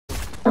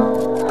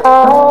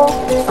I'll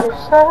keep you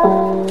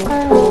safe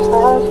in these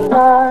times of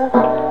life.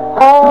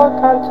 Hold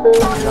on to me,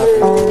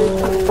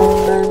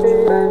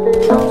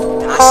 baby.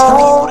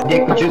 I'll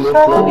keep you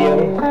safe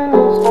in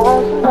these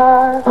times of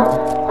life.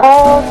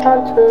 Hold on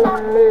to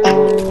me,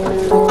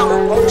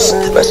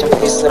 Rest in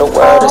peace to the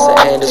world, it's the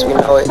end as we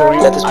know it.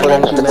 Let this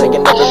pulling up and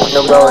taking every one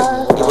to row it.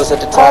 Evils at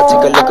the top,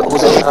 take a look at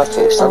who's in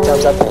office.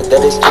 Sometimes I think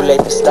that it's too late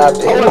to stop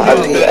it.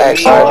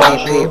 RPX,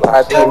 RPP,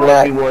 RP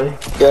Mac.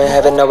 You're in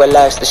heaven, no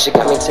relax. This shit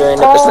got me tearing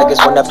up, it's like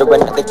it's one after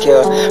another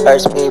kill.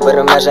 Hurts me, but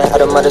imagine how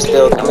the mother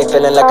still got me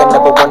feeling like I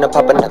never wanna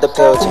pop another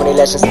pill. Too many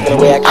legends taken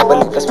away, I can't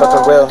believe it's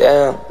fucking real.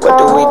 Damn, what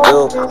do we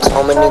do?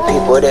 So many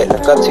people that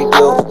look up to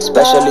you,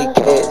 especially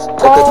kids.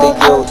 Look at the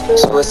youth,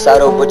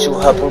 suicidal, but you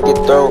help them get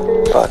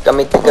through. Fuck, got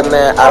me thinking,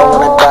 man, I don't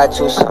wanna die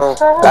too soon.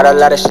 Got a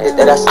lot of shit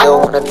that I still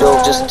wanna do.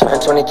 Just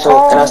turned 22,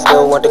 and I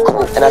still want the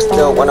coupe, and I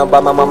still wanna buy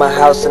my mama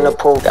house in the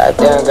pool.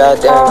 Goddamn,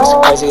 it's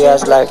a crazy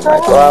ass life.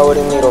 Might go out with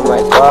a needle,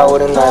 might go out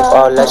with a knife.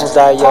 All legends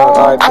die young,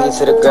 RIP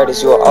to the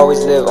greatest. You will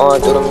always live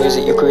on through the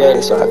music you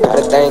created. So I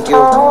gotta thank you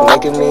for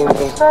making me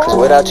me. Cause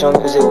without your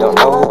music, don't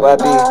know who I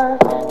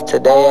be.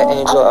 Today at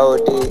Angel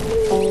OD.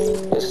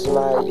 This is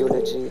my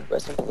eulogy.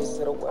 Rest in peace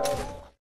to the world.